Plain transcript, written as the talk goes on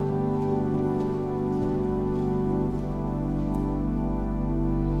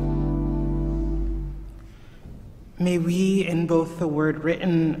May we, in both the word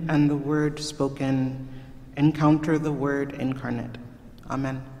written and the word spoken, encounter the word incarnate.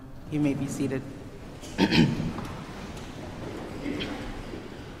 Amen. You may be seated.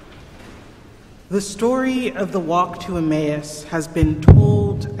 The story of the walk to Emmaus has been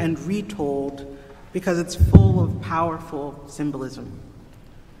told and retold because it's full of powerful symbolism.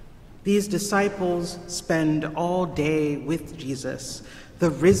 These disciples spend all day with Jesus, the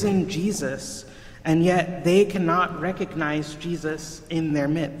risen Jesus, and yet they cannot recognize Jesus in their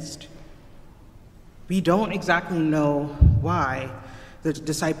midst. We don't exactly know why the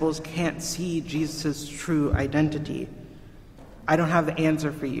disciples can't see Jesus' true identity. I don't have the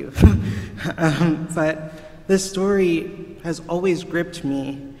answer for you. But this story has always gripped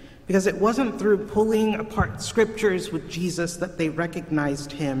me because it wasn't through pulling apart scriptures with Jesus that they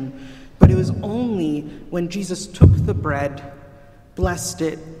recognized him, but it was only when Jesus took the bread, blessed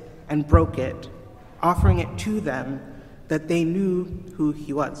it, and broke it, offering it to them, that they knew who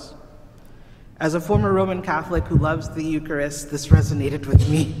he was. As a former Roman Catholic who loves the Eucharist, this resonated with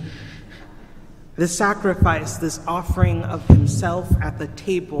me. This sacrifice, this offering of himself at the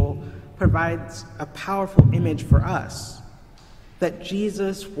table, provides a powerful image for us, that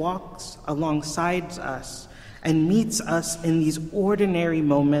Jesus walks alongside us and meets us in these ordinary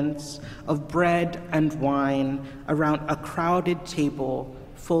moments of bread and wine around a crowded table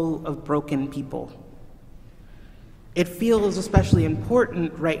full of broken people. It feels especially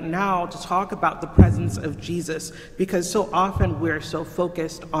important right now to talk about the presence of Jesus because so often we're so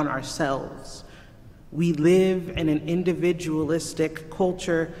focused on ourselves. We live in an individualistic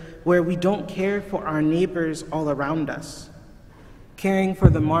culture where we don't care for our neighbors all around us. Caring for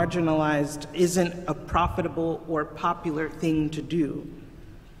the marginalized isn't a profitable or popular thing to do.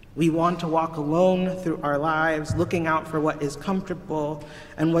 We want to walk alone through our lives, looking out for what is comfortable,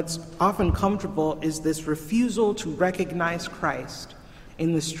 and what's often comfortable is this refusal to recognize Christ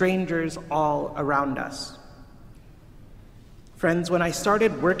in the strangers all around us. Friends, when I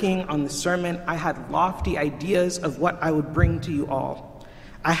started working on the sermon, I had lofty ideas of what I would bring to you all.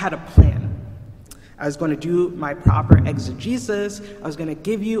 I had a plan. I was going to do my proper exegesis, I was going to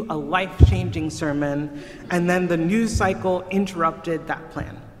give you a life-changing sermon, and then the news cycle interrupted that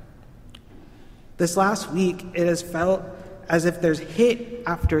plan. This last week, it has felt as if there's hit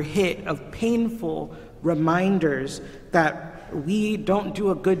after hit of painful reminders that we don't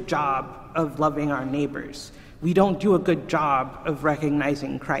do a good job of loving our neighbors. We don't do a good job of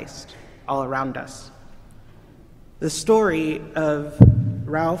recognizing Christ all around us. The story of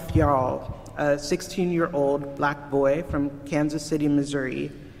Ralph Yarl, a 16-year-old black boy from Kansas City,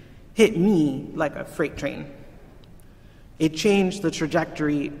 Missouri, hit me like a freight train. It changed the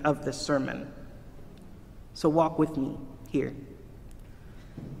trajectory of this sermon. So walk with me here.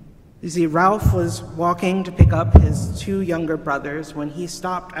 You see, Ralph was walking to pick up his two younger brothers when he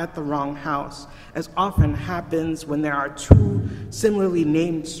stopped at the wrong house, as often happens when there are two similarly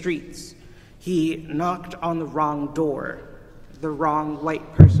named streets. He knocked on the wrong door, the wrong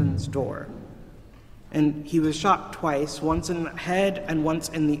white person's door. And he was shot twice, once in the head and once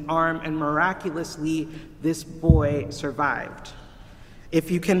in the arm, and miraculously, this boy survived.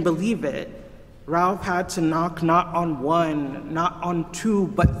 If you can believe it, Ralph had to knock not on one, not on two,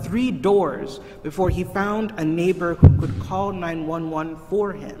 but 3 doors before he found a neighbor who could call 911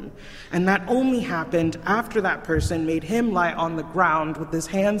 for him. And that only happened after that person made him lie on the ground with his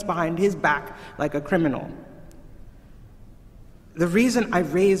hands behind his back like a criminal. The reason I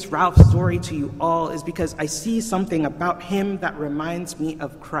raise Ralph's story to you all is because I see something about him that reminds me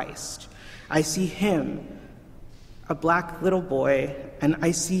of Christ. I see him, a black little boy, and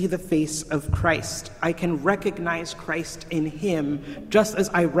I see the face of Christ. I can recognize Christ in him just as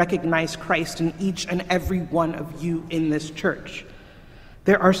I recognize Christ in each and every one of you in this church.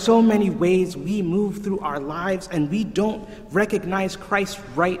 There are so many ways we move through our lives and we don't recognize Christ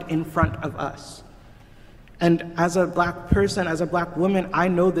right in front of us. And as a black person, as a black woman, I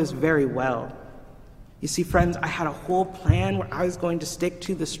know this very well. You see, friends, I had a whole plan where I was going to stick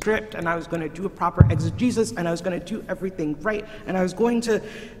to the script and I was going to do a proper exegesis and I was going to do everything right and I was going to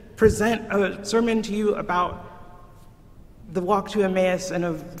present a sermon to you about the walk to Emmaus in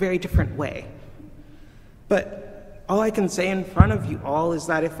a very different way. But all I can say in front of you all is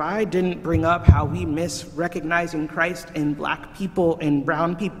that if I didn't bring up how we miss recognizing Christ in black people, in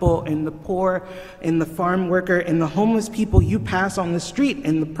brown people, in the poor, in the farm worker, in the homeless people you pass on the street,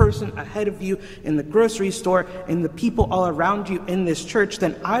 in the person ahead of you, in the grocery store, in the people all around you in this church,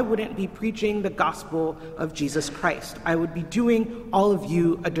 then I wouldn't be preaching the gospel of Jesus Christ. I would be doing all of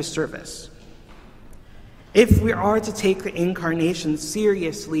you a disservice. If we are to take the incarnation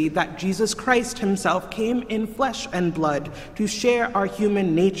seriously, that Jesus Christ himself came in flesh and blood to share our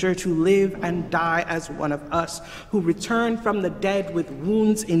human nature, to live and die as one of us, who returned from the dead with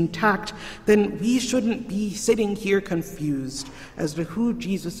wounds intact, then we shouldn't be sitting here confused as to who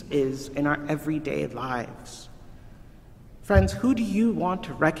Jesus is in our everyday lives. Friends, who do you want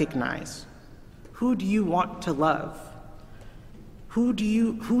to recognize? Who do you want to love? Who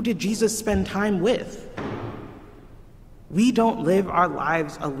did Jesus spend time with? We don't live our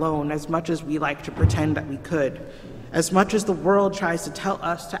lives alone as much as we like to pretend that we could. As much as the world tries to tell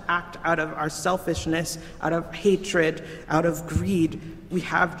us to act out of our selfishness, out of hatred, out of greed, we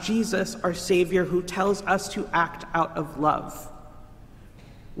have Jesus, our Savior, who tells us to act out of love.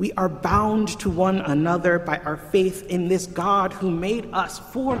 We are bound to one another by our faith in this God who made us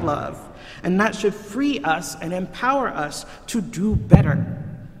for love, and that should free us and empower us to do better.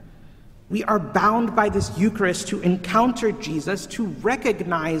 We are bound by this Eucharist to encounter Jesus, to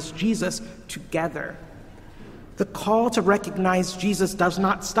recognize Jesus together. The call to recognize Jesus does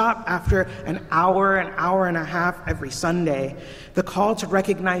not stop after an hour and a half every Sunday. The call to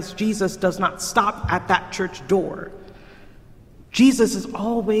recognize Jesus does not stop at that church door. Jesus is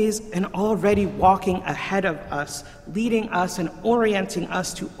always and already walking ahead of us, leading us and orienting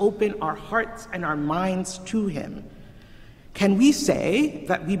us to open our hearts and our minds to him. Can we say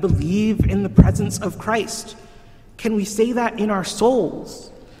that we believe in the presence of Christ? Can we say that in our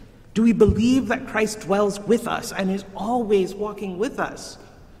souls? Do we believe that Christ dwells with us and is always walking with us?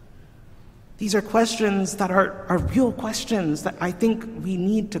 These are questions that are real questions that I think we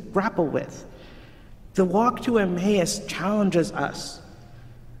need to grapple with. The walk to Emmaus challenges us.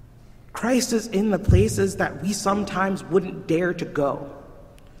 Christ is in the places that we sometimes wouldn't dare to go.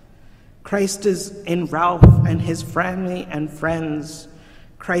 Christ is in Ralph and his family and friends.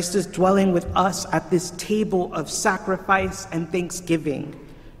 Christ is dwelling with us at this table of sacrifice and thanksgiving.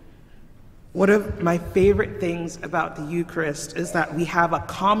 One of my favorite things about the Eucharist is that we have a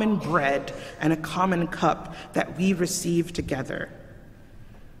common bread and a common cup that we receive together.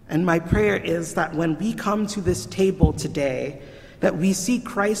 And my prayer is that when we come to this table today, that we see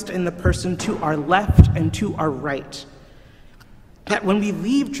Christ in the person to our left and to our right. That when we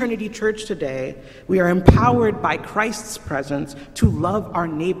leave Trinity Church today, we are empowered by Christ's presence to love our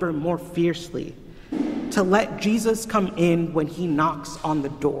neighbor more fiercely, to let Jesus come in when he knocks on the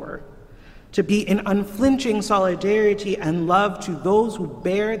door, to be in unflinching solidarity and love to those who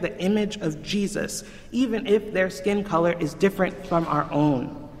bear the image of Jesus, even if their skin color is different from our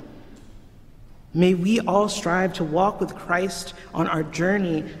own. May we all strive to walk with Christ on our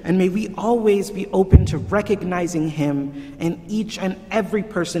journey, and may we always be open to recognizing him in each and every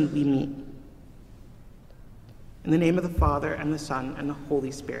person we meet. In the name of the Father, and the Son, and the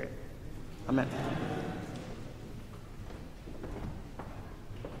Holy Spirit. Amen.